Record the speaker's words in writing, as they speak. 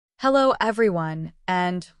Hello everyone,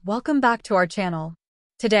 and welcome back to our channel.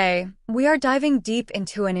 Today, we are diving deep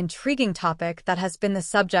into an intriguing topic that has been the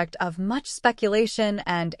subject of much speculation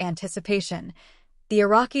and anticipation, the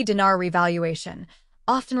Iraqi dinar revaluation,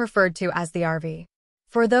 often referred to as the RV.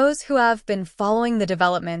 For those who have been following the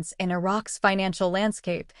developments in Iraq's financial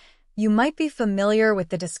landscape, you might be familiar with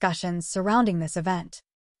the discussions surrounding this event.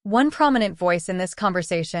 One prominent voice in this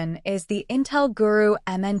conversation is the Intel guru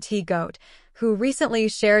MNT Goat, who recently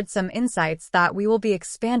shared some insights that we will be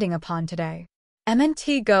expanding upon today.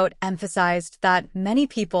 MNT Goat emphasized that many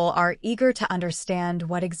people are eager to understand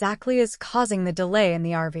what exactly is causing the delay in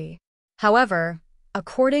the RV. However,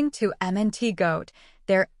 according to MNT Goat,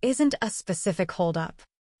 there isn't a specific holdup.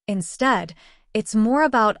 Instead, it's more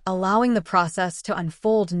about allowing the process to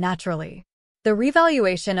unfold naturally. The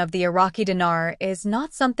revaluation of the Iraqi dinar is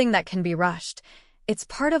not something that can be rushed. It's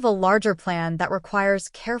part of a larger plan that requires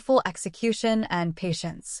careful execution and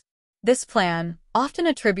patience. This plan, often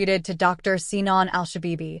attributed to Dr. Dinar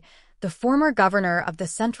al-Shabibi, the former governor of the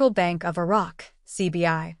Central Bank of Iraq,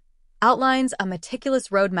 CBI, outlines a meticulous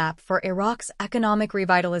roadmap for Iraq's economic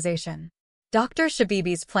revitalization. Dr.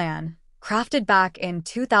 Shabibi's plan, crafted back in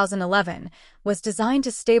 2011, was designed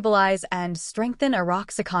to stabilize and strengthen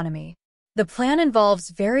Iraq's economy. The plan involves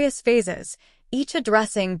various phases, each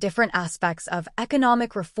addressing different aspects of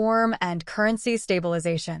economic reform and currency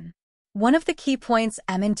stabilization. One of the key points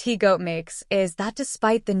MNT Goat makes is that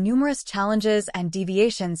despite the numerous challenges and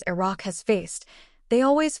deviations Iraq has faced, they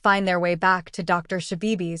always find their way back to Dr.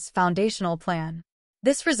 Shabibi's foundational plan.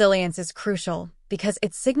 This resilience is crucial because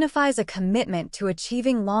it signifies a commitment to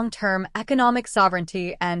achieving long-term economic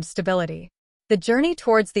sovereignty and stability. The journey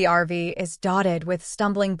towards the RV is dotted with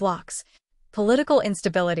stumbling blocks. Political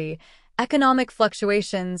instability, economic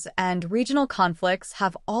fluctuations, and regional conflicts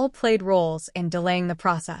have all played roles in delaying the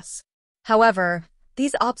process. However,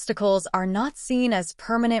 these obstacles are not seen as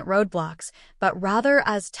permanent roadblocks, but rather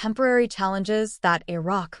as temporary challenges that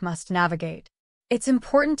Iraq must navigate. It's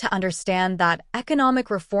important to understand that economic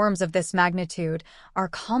reforms of this magnitude are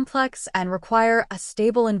complex and require a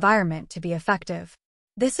stable environment to be effective.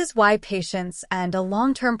 This is why patience and a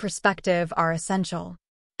long-term perspective are essential.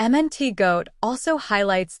 MNT Goat also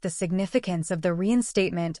highlights the significance of the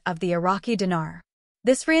reinstatement of the Iraqi dinar.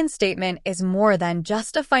 This reinstatement is more than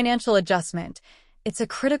just a financial adjustment. It's a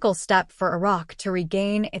critical step for Iraq to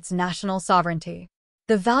regain its national sovereignty.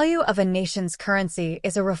 The value of a nation's currency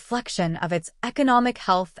is a reflection of its economic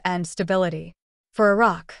health and stability. For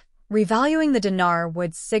Iraq, revaluing the dinar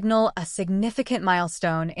would signal a significant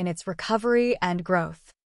milestone in its recovery and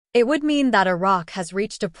growth. It would mean that Iraq has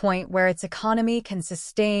reached a point where its economy can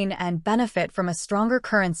sustain and benefit from a stronger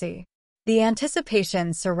currency. The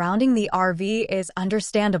anticipation surrounding the RV is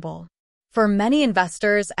understandable. For many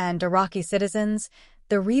investors and Iraqi citizens,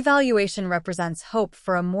 the revaluation represents hope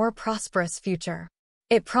for a more prosperous future.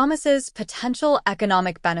 It promises potential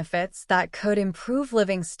economic benefits that could improve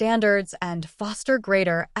living standards and foster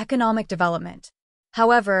greater economic development.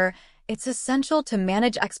 However, it's essential to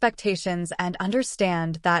manage expectations and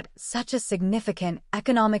understand that such a significant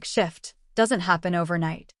economic shift doesn't happen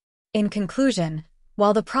overnight. In conclusion,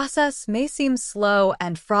 while the process may seem slow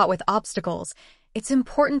and fraught with obstacles, it's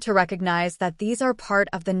important to recognize that these are part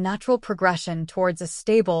of the natural progression towards a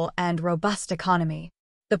stable and robust economy.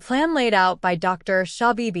 The plan laid out by Dr.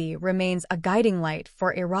 Shabibi remains a guiding light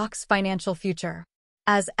for Iraq's financial future.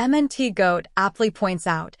 As MNT Goat aptly points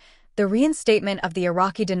out, the reinstatement of the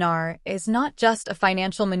Iraqi dinar is not just a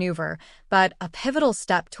financial maneuver, but a pivotal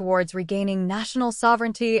step towards regaining national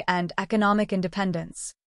sovereignty and economic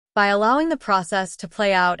independence. By allowing the process to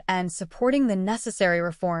play out and supporting the necessary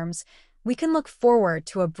reforms, we can look forward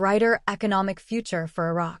to a brighter economic future for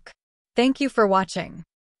Iraq. Thank you for watching.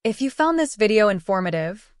 If you found this video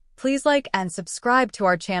informative, please like and subscribe to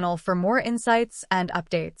our channel for more insights and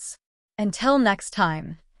updates. Until next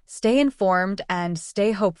time, stay informed and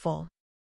stay hopeful.